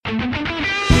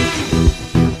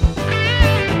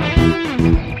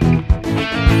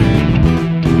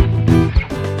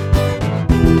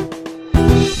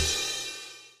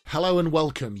Hello and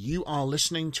welcome. You are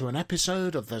listening to an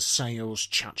episode of the Sales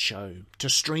Chat Show. To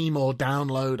stream or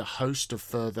download a host of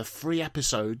further free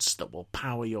episodes that will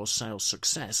power your sales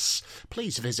success,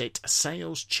 please visit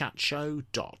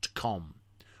saleschatshow.com.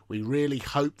 We really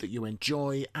hope that you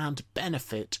enjoy and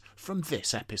benefit from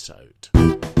this episode.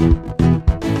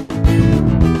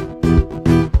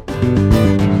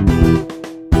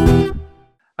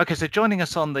 Okay, so joining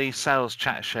us on the Sales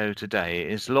Chat Show today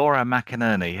is Laura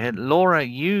McInerney. Laura,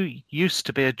 you used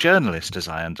to be a journalist, as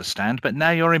I understand, but now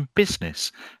you're in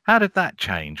business. How did that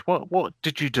change? What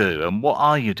did you do, and what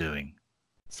are you doing?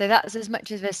 So that's as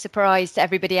much of a surprise to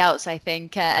everybody else, I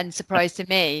think, and surprise to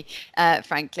me,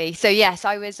 frankly. So yes,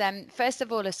 I was first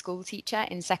of all a school teacher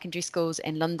in secondary schools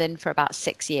in London for about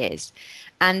 6 years.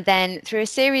 And then through a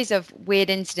series of weird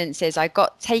incidences, I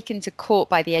got taken to court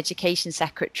by the education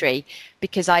secretary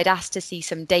because I'd asked to see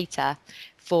some data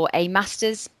for a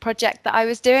master's project that I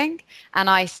was doing, and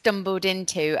I stumbled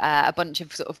into a bunch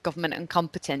of sort of government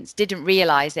incompetence, didn't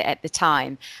realise it at the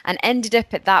time, and ended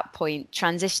up at that point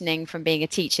transitioning from being a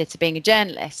teacher to being a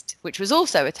journalist, which was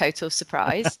also a total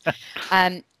surprise.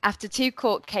 After 2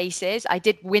 court cases, I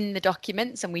did win the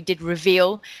documents, and we did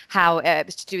reveal how it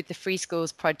was to do with the Free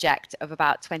Schools project of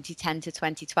about 2010 to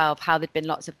 2012, how there'd been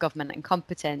lots of government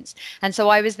incompetence. And so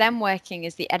I was then working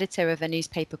as the editor of a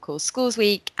newspaper called Schools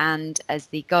Week and as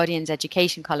the Guardian's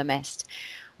education columnist,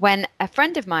 when a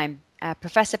friend of mine,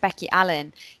 Professor Becky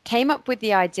Allen, came up with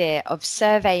the idea of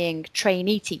surveying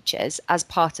trainee teachers as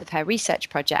part of her research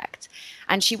project.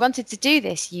 And she wanted to do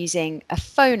this using a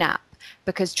phone app,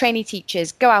 because trainee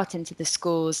teachers go out into the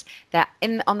schools, they're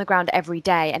on the ground every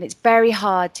day, and it's very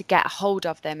hard to get a hold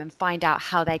of them and find out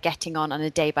how they're getting on a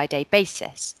day-by-day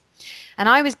basis. And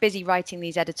I was busy writing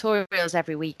these editorials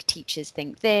every week. Teachers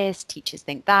think this, teachers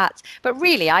think that. But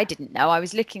really, I didn't know. I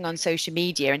was looking on social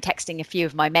media and texting a few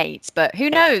of my mates, but who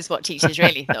knows what teachers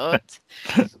really thought.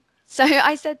 So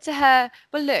I said to her,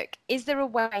 well, look, is there a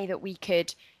way that we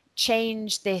could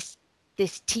change this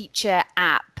teacher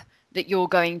app that you're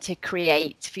going to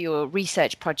create for your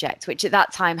research project, which at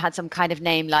that time had some kind of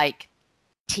name like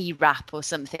TRAP or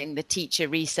something, the Teacher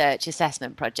Research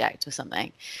Assessment Project or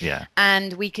something. Yeah.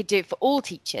 And we could do it for all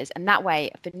teachers. And that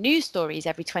way, for news stories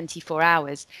every 24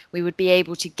 hours, we would be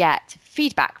able to get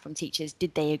feedback from teachers.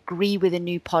 Did they agree with a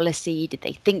new policy? Did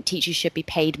they think teachers should be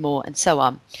paid more? And so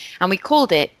on. And we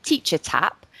called it Teacher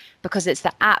Tap, because it's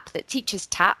the app that teachers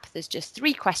tap. There's just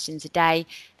 3 questions a day.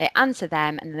 They answer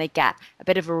them, and then they get a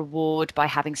bit of a reward by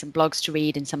having some blogs to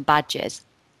read and some badges.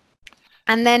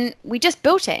 And then we just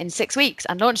built it in 6 weeks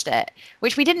and launched it,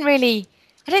 which I don't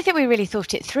think we really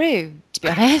thought it through, to be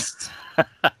honest.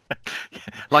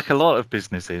 Like a lot of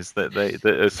businesses that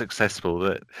are successful,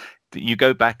 that you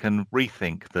go back and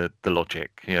rethink the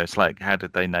logic. It's like, how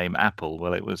did they name Apple?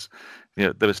 Well, it was,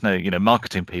 there was no,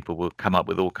 marketing people will come up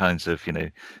with all kinds of,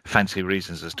 fancy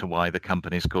reasons as to why the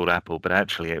company's called Apple. But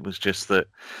actually, it was just that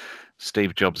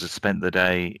Steve Jobs had spent the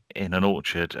day in an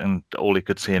orchard, and all he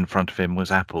could see in front of him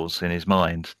was apples in his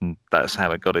mind, and that's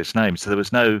how it got its name. So there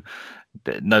was no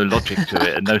logic to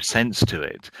it and no sense to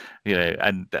it,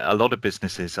 and a lot of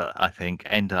businesses, I think,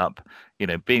 end up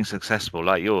being successful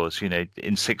like yours.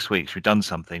 In 6 weeks you've done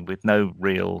something with no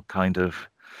real kind of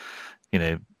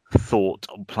thought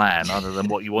or plan other than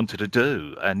what you wanted to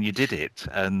do, and you did it,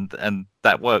 and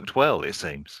that worked well, it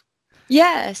seems.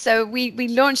 Yeah, so we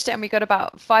launched it, and we got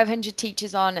about 500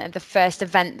 teachers on at the first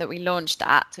event that we launched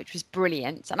at, which was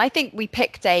brilliant. And I think we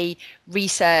picked a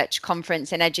research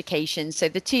conference in education, so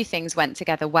the 2 things went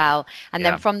together well. And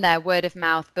then from there, word of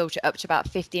mouth built it up to about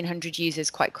 1,500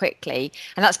 users quite quickly.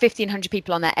 And that's 1,500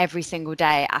 people on there every single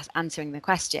day answering the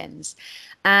questions.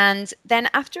 And then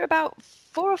after about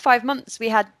 4 or 5 months, we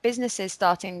had businesses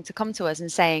starting to come to us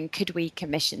and saying, could we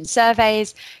commission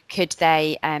surveys? Could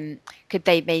they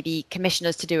maybe commission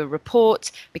us to do a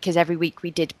report? Because every week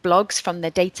we did blogs from the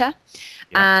data.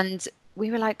 Yeah. And we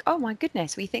were like, oh my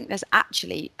goodness, we think there's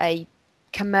actually a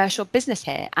commercial business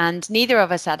here. And neither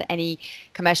of us had any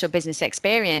commercial business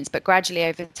experience, but gradually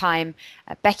over time,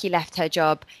 Becky left her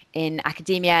job in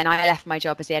academia, and I left my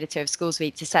job as the editor of Schools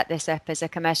Week to set this up as a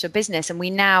commercial business. And we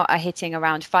now are hitting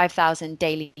around 5,000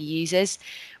 daily users,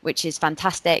 which is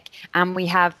fantastic. And we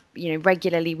have,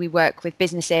 regularly we work with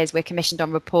businesses, we're commissioned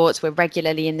on reports, we're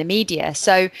regularly in the media.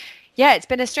 So yeah, it's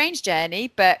been a strange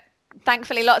journey, but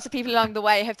thankfully lots of people along the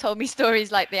way have told me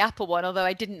stories like the Apple one, although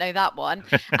I didn't know that one,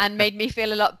 and made me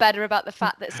feel a lot better about the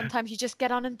fact that sometimes you just get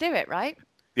on and do it, right?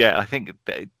 Yeah, I think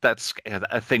that's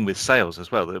a thing with sales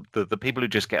as well. The people who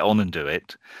just get on and do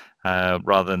it,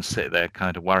 rather than sit there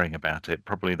kind of worrying about it,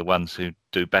 probably the ones who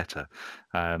do better.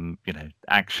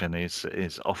 Action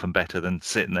is often better than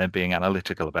sitting there being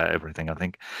analytical about everything, I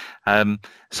think.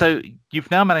 So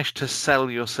you've now managed to sell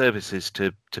your services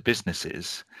to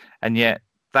businesses, and yet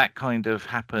that kind of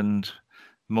happened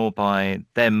more by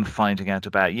them finding out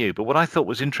about you. But what I thought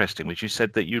was interesting was you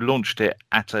said that you launched it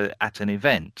at an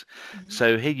event. Mhm.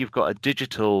 So here you've got a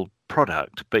digital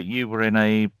product, but you were in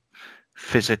a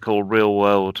physical, real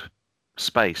world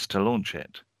space to launch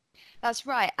it. That's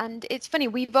right. And it's funny,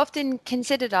 we've often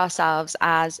considered ourselves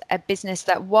as a business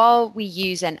that while we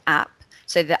use an app,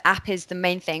 so the app is the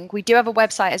main thing. We do have a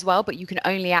website as well, but you can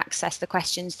only access the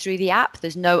questions through the app.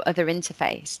 There's no other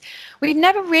interface. We've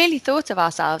never really thought of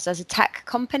ourselves as a tech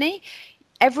company.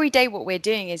 Every day what we're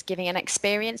doing is giving an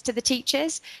experience to the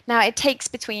teachers. Now it takes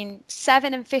between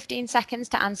 7 and 15 seconds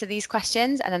to answer these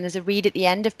questions, and then there's a read at the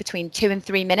end of between 2 and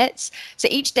 3 minutes. So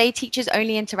each day teachers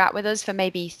only interact with us for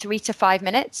maybe 3 to 5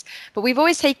 minutes, but we've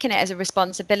always taken it as a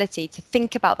responsibility to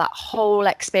think about that whole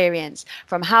experience,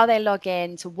 from how they log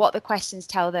in to what the questions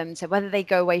tell them to whether they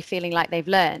go away feeling like they've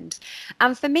learned.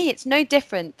 And for me, it's no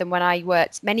different than when I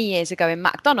worked many years ago in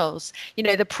McDonald's.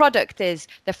 The product is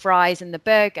the fries and the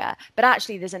burger, but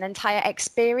actually there's an entire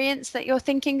experience that you're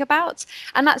thinking about.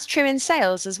 And that's true in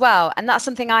sales as well. And that's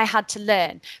something I had to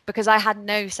learn because I had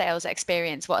no sales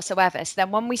experience whatsoever. So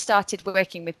then when we started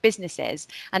working with businesses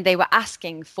and they were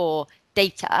asking for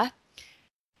data,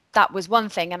 that was one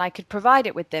thing and I could provide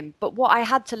it with them. But what I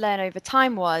had to learn over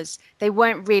time was they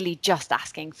weren't really just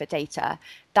asking for data.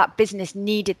 That business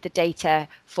needed the data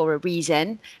for a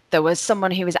reason. There was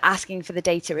someone who was asking for the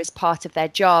data as part of their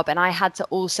job. And I had to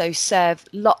also serve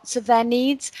lots of their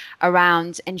needs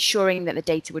around ensuring that the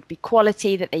data would be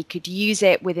quality, that they could use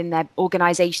it within their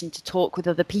organization to talk with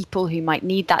other people who might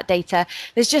need that data.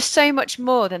 There's just so much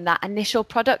more than that initial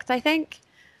product, I think.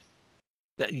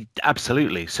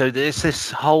 Absolutely. So there's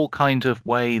this whole kind of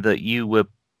way that you were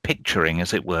picturing,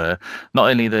 as it were,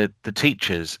 not only the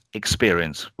teacher's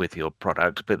experience with your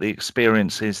product, but the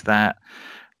experiences that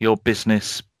your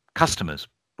business customers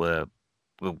were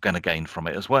going to gain from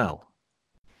it as well.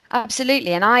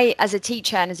 Absolutely. And I, as a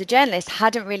teacher and as a journalist,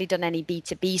 hadn't really done any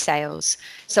B2B sales.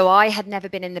 So I had never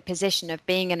been in the position of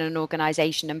being in an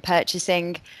organization and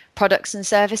purchasing products and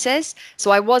services.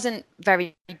 So I wasn't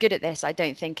very good at this, I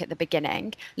don't think, at the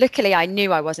beginning. Luckily, I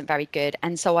knew I wasn't very good.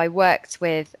 And so I worked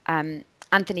with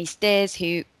Anthony Steers,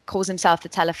 who calls himself the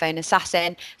telephone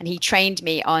assassin, and he trained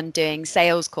me on doing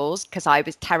sales calls because I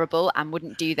was terrible and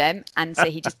wouldn't do them, and so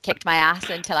he just kicked my ass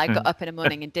until I got up in the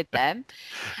morning and did them.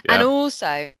 Yeah. And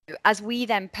also, as we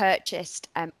then purchased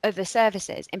other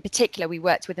services, in particular we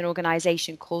worked with an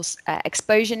organization called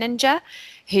Exposure Ninja,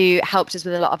 who helped us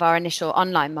with a lot of our initial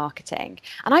online marketing.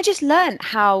 And I just learned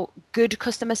how good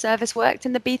customer service worked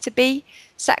in the B2B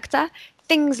sector.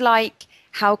 Things like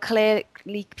how clearly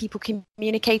people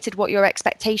communicated what your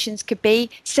expectations could be.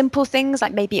 Simple things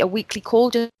like maybe a weekly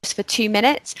call just for 2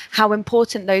 minutes, how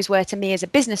important those were to me as a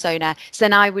business owner. So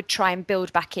then I would try and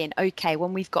build back in, okay,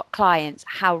 when we've got clients,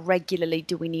 how regularly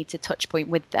do we need to touch point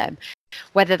with them?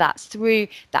 Whether that's through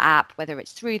the app, whether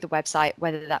it's through the website,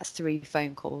 whether that's through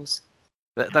phone calls.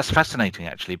 That's fascinating,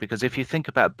 actually, because if you think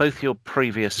about both your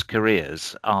previous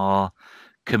careers are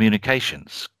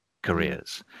communications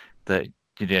careers, that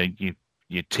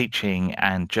you're teaching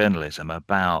and journalism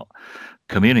about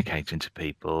communicating to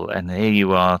people, and here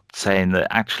you are saying that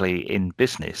actually in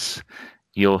business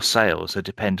your sales are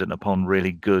dependent upon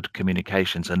really good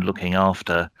communications and looking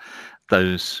after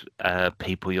those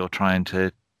people you're trying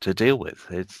to deal with.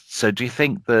 So do you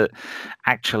think that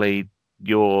actually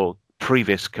your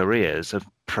previous careers have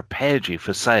prepared you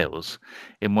for sales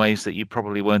in ways that you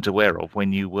probably weren't aware of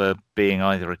when you were being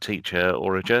either a teacher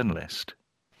or a journalist?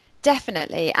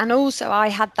 Definitely. And also I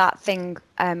had that thing,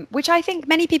 which I think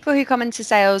many people who come into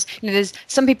sales, there's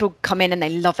some people come in and they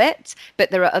love it,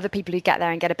 but there are other people who get there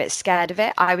and get a bit scared of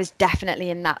it. I was definitely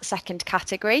in that second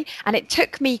category. And it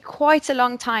took me quite a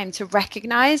long time to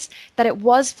recognize that it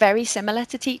was very similar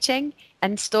to teaching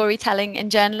and storytelling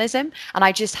in journalism. And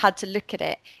I just had to look at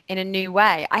it in a new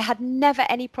way. I had never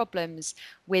any problems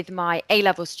with my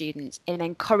A-level students in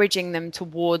encouraging them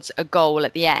towards a goal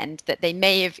at the end that they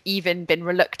may have even been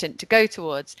reluctant to go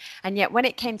towards. And yet when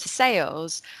it came to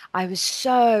sales, I was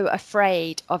so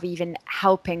afraid of even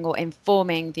helping or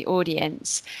informing the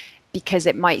audience because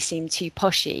it might seem too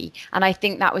pushy. And I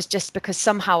think that was just because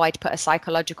somehow I'd put a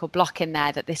psychological block in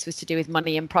there that this was to do with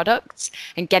money and products,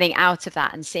 and getting out of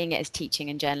that and seeing it as teaching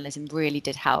and journalism really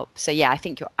did help. So yeah, I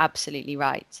think you're absolutely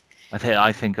right.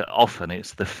 I think often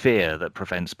it's the fear that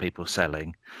prevents people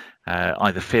selling,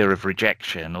 either fear of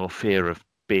rejection or fear of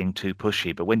being too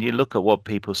pushy. But when you look at what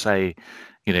people say,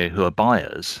 who are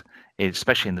buyers,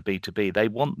 especially in the B2B, they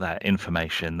want that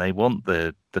information, they want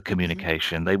the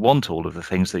communication, they want all of the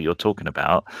things that you're talking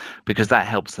about, because that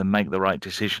helps them make the right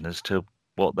decision as to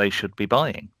what they should be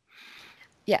buying.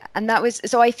 Yeah, and that was,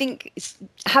 so I think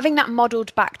having that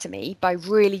modeled back to me by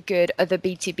really good other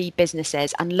B2B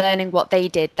businesses and learning what they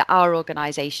did that our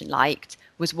organization liked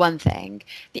was one thing.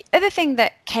 The other thing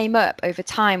that came up over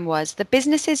time was the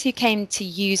businesses who came to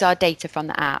use our data from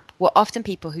the app were often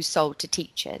people who sold to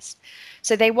teachers.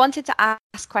 So they wanted to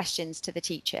ask questions to the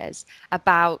teachers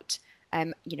about,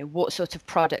 what sort of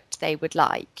product they would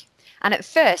like. And at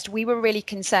first, we were really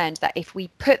concerned that if we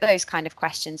put those kind of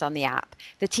questions on the app,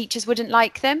 the teachers wouldn't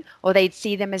like them or they'd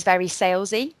see them as very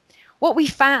salesy. What we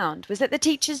found was that the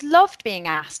teachers loved being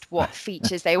asked what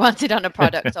features they wanted on a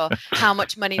product or how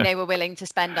much money they were willing to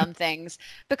spend on things,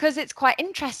 because it's quite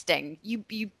interesting.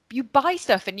 You buy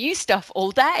stuff and use stuff all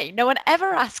day. No one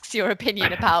ever asks your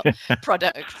opinion about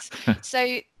products.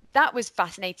 So that was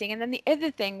fascinating. And then the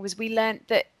other thing was we learned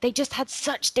that they just had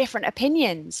such different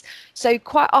opinions. So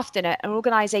quite often an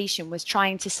organization was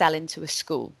trying to sell into a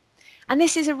school. And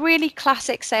this is a really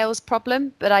classic sales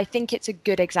problem, but I think it's a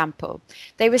good example.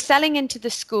 They were selling into the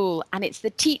school and it's the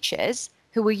teachers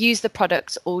who will use the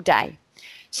products all day.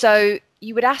 So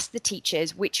you would ask the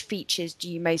teachers, which features do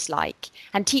you most like?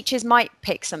 And teachers might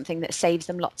pick something that saves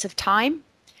them lots of time.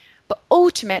 But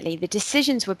ultimately, the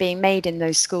decisions were being made in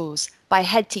those schools by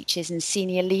head teachers and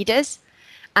senior leaders.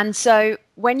 And so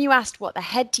when you asked what the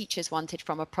head teachers wanted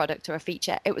from a product or a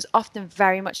feature, it was often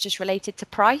very much just related to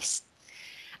price.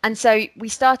 And so we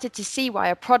started to see why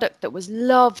a product that was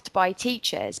loved by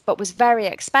teachers but was very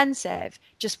expensive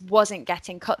just wasn't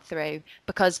getting cut through,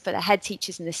 because for the head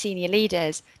teachers and the senior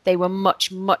leaders, they were much,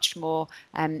 much more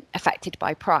affected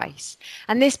by price.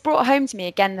 And this brought home to me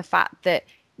again the fact that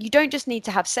you don't just need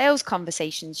to have sales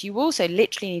conversations, you also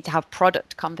literally need to have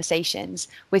product conversations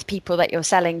with people that you're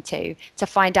selling to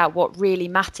find out what really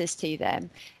matters to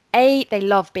them. A, they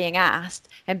love being asked,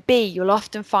 and B, you'll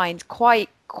often find quite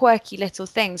quirky little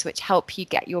things which help you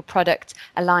get your product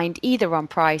aligned either on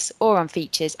price or on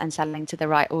features and selling to the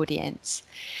right audience.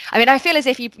 I mean, I feel as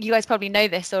if you guys probably know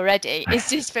this already. It's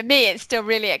just, for me, it's still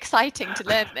really exciting to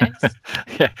learn this.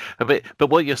 Yeah, but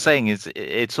what you're saying is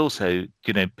it's also,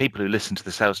 people who listen to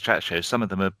the Sales Chat Show, some of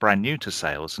them are brand new to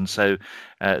sales, and so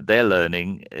they're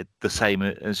learning the same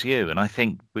as you. And I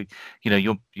think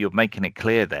you're making it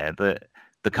clear there that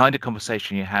the kind of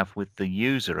conversation you have with the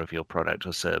user of your product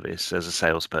or service as a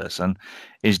salesperson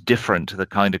is different to the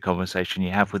kind of conversation you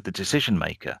have with the decision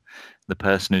maker, the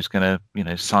person who's going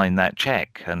to, sign that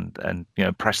check and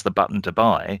press the button to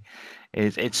buy.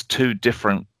 It's two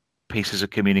different pieces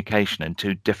of communication and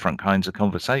two different kinds of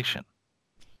conversation.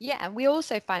 Yeah, and we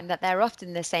also find that they're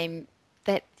often the same.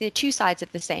 They're two sides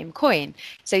of the same coin.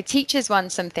 So teachers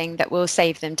want something that will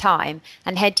save them time,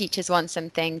 and head teachers want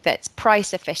something that's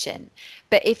price efficient.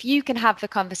 But if you can have the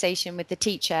conversation with the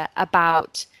teacher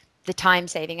about the time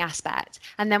saving aspect,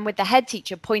 and then with the head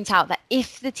teacher point out that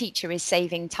if the teacher is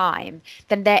saving time,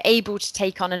 then they're able to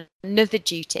take on another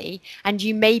duty, and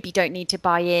you maybe don't need to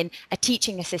buy in a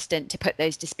teaching assistant to put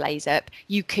those displays up.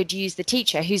 You could use the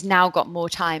teacher who's now got more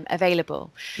time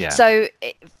available. Yeah. So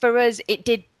for us, it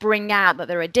did bring out that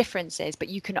there are differences, but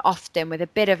you can often, with a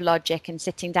bit of logic and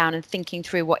sitting down and thinking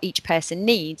through what each person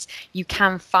needs, you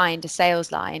can find a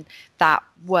sales line that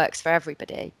works for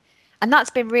everybody. And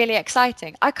that's been really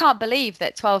exciting. I can't believe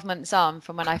that 12 months on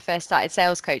from when I first started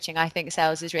sales coaching, I think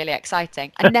sales is really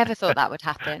exciting. I never thought that would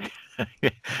happen.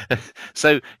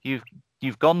 So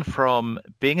you've gone from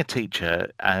being a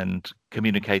teacher and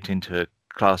communicating to a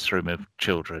classroom of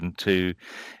children to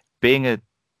being a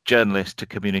journalist to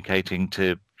communicating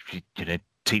to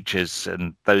teachers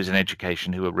and those in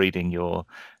education who are reading your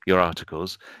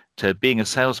articles, to being a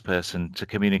salesperson to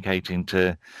communicating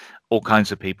to all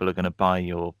kinds of people who are going to buy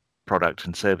your product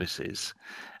and services.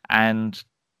 And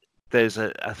there's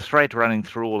a thread running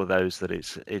through all of those that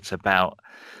it's about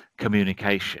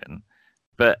communication.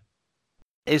 But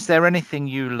is there anything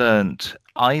you learnt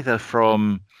either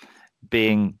from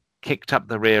being kicked up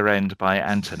the rear end by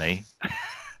Anthony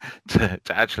to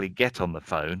actually get on the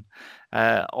phone,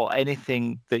 or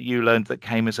anything that you learned that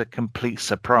came as a complete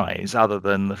surprise, other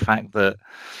than the fact that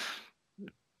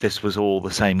this was all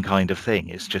the same kind of thing?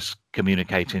 It's just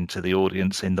communicating to the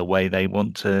audience in the way they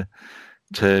want to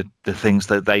the things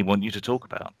that they want you to talk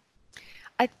about.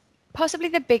 Possibly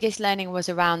the biggest learning was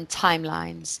around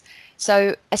timelines.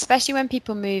 So, especially when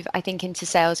people move, I think, into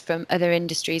sales from other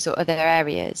industries or other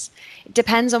areas, it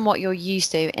depends on what you're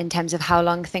used to in terms of how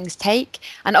long things take.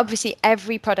 And obviously,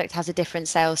 every product has a different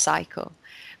sales cycle.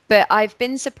 But I've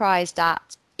been surprised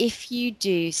that if you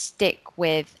do stick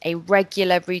with a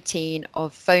regular routine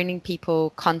of phoning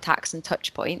people, contacts, and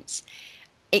touch points,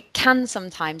 it can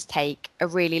sometimes take a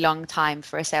really long time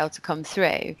for a sale to come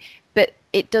through, but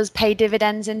it does pay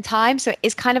dividends in time. So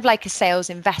it's kind of like a sales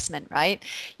investment, right?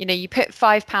 You know, you put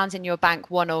 £5 in your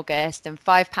bank 1 August and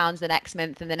 £5 the next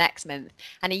month and the next month.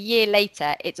 And a year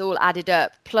later, it's all added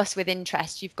up. Plus, with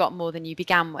interest, you've got more than you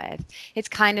began with. It's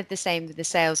kind of the same with the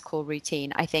sales call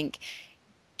routine. I think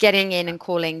getting in and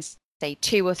calling, say,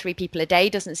 2 or 3 people a day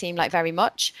doesn't seem like very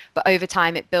much, but over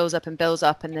time it builds up,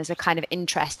 and there's a kind of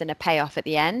interest and a payoff at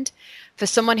the end. For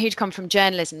someone who'd come from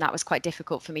journalism, that was quite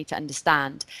difficult for me to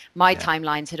understand. My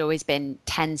timelines had always been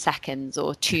 10 seconds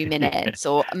or 2 minutes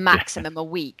or maximum a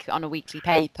week on a weekly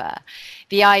paper.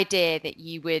 The idea that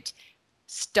you would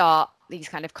start these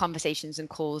kind of conversations and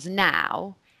calls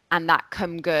now and that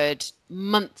come good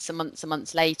months and months and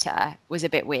months later was a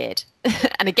bit weird.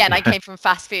 And again, I came from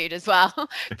fast food as well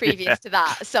previous to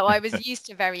that. So I was used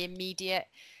to very immediate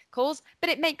calls, but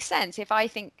it makes sense if I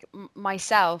think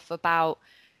myself about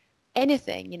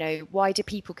anything, you know, why do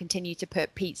people continue to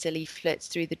put pizza leaflets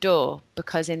through the door?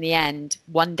 Because in the end,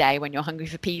 one day when you're hungry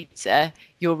for pizza,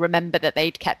 you'll remember that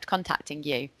they'd kept contacting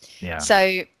you. Yeah.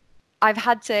 So I've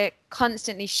had to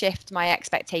constantly shift my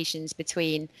expectations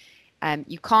between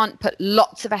you can't put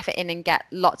lots of effort in and get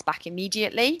lots back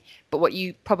immediately, but what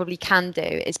you probably can do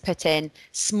is put in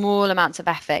small amounts of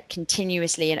effort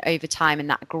continuously and over time, and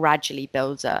that gradually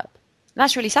builds up. And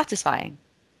that's really satisfying.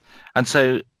 And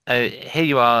so here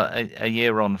you are a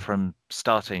year on from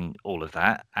starting all of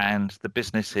that, and the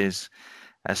business is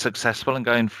successful and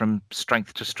going from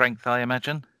strength to strength, I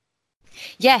imagine.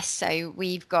 Yes, so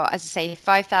we've got, as I say,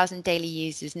 5,000 daily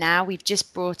users now. We've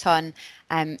just brought on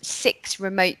 6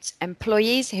 remote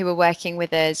employees who are working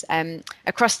with us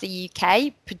across the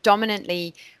UK.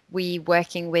 Predominantly, we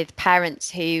working with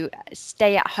parents who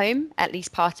stay at home at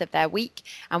least part of their week,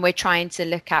 and we're trying to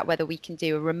look at whether we can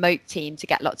do a remote team to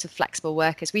get lots of flexible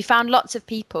workers. We found lots of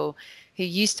people who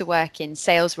used to work in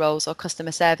sales roles or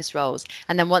customer service roles,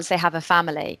 and then once they have a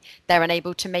family, they're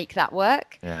unable to make that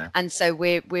work. Yeah. And so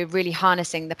we're really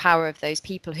harnessing the power of those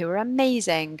people who are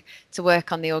amazing to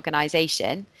work on the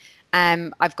organization.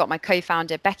 I've got my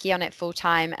co-founder Becky on it full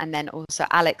time, and then also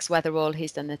Alex Weatherall,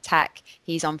 who's done the tech.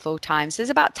 He's on full time. So there's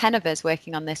about 10 of us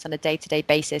working on this on a day-to-day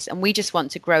basis, and we just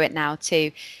want to grow it now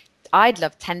to, I'd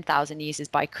love 10,000 users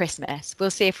by Christmas.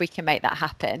 We'll see if we can make that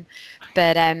happen.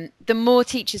 But the more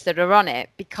teachers that are on it,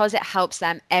 because it helps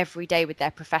them every day with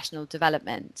their professional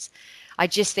development, I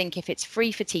just think if it's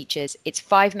free for teachers, it's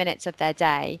 5 minutes of their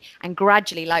day, and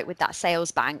gradually, like with that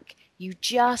sales bank, you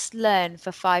just learn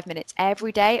for 5 minutes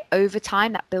every day. Over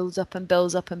time, that builds up and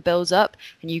builds up and builds up,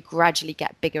 and you gradually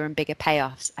get bigger and bigger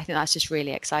payoffs. I think that's just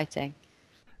really exciting.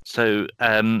 So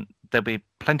there'll be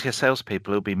plenty of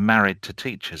salespeople who'll be married to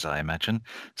teachers, I imagine.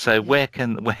 So where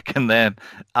can their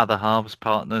other halves,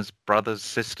 partners, brothers,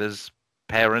 sisters,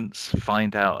 parents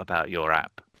find out about your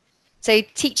app? So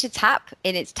Teacher Tap,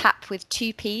 and it's tap with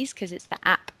 2 P's because it's the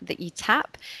app that you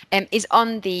tap, is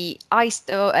on the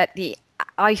iStore at the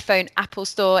iPhone Apple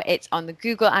Store. It's on the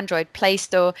Google Android Play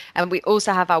Store, and we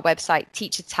also have our website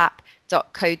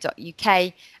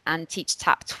teachertap.co.uk, and Teacher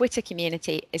Tap Twitter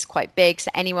community is quite big, so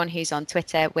anyone who's on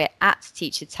Twitter, we're at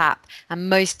Teacher Tap, and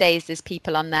most days there's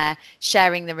people on there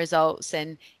sharing the results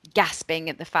and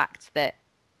gasping at the fact that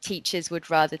teachers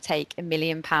would rather take £1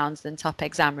 million than top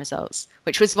exam results,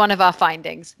 which was one of our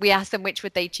findings. We asked them which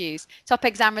would they choose, top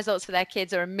exam results for their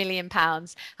kids or £1 million,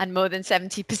 and more than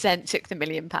 70% took the £1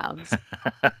 million.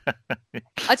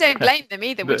 I don't blame them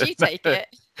either. Would you take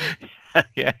it?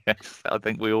 Yes, I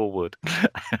think we all would.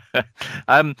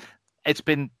 It's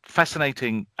been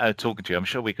fascinating talking to you. I'm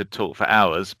sure we could talk for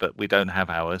hours, but we don't have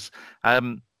hours.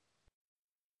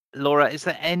 Laura, is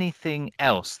there anything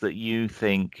else that you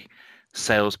think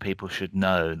salespeople should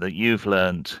know that you've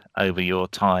learned over your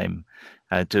time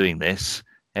doing this?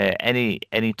 Any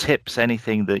tips,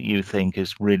 anything that you think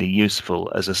is really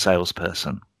useful as a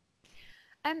salesperson?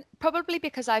 Probably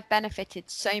because I've benefited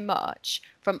so much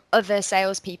from other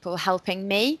salespeople helping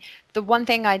me. The one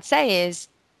thing I'd say is,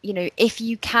 you know, if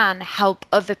you can help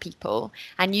other people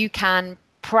and you can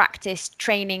practice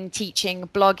training, teaching,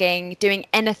 blogging, doing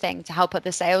anything to help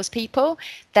other salespeople,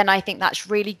 then I think that's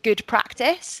really good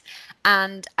practice.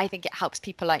 And I think it helps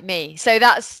people like me. So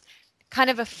that's kind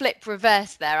of a flip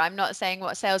reverse there. I'm not saying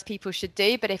what salespeople should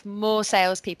do, but if more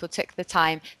salespeople took the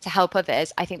time to help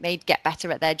others, I think they'd get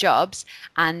better at their jobs,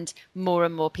 and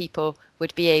more people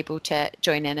would be able to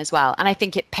join in as well. And I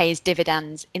think it pays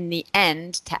dividends in the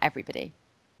end to everybody.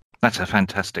 That's a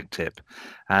fantastic tip.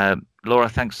 Laura,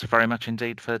 thanks very much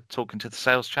indeed for talking to the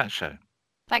Sales Chat Show.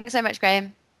 Thanks so much,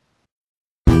 Graham.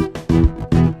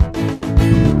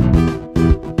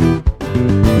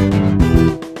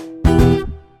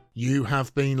 You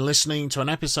have been listening to an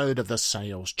episode of the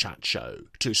Sales Chat Show.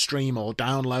 To stream or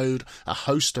download a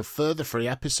host of further free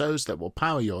episodes that will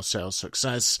power your sales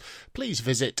success, please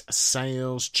visit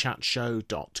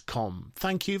saleschatshow.com.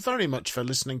 Thank you very much for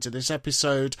listening to this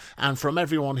episode, and from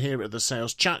everyone here at the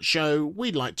Sales Chat Show,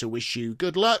 we'd like to wish you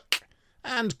good luck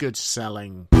and good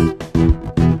selling.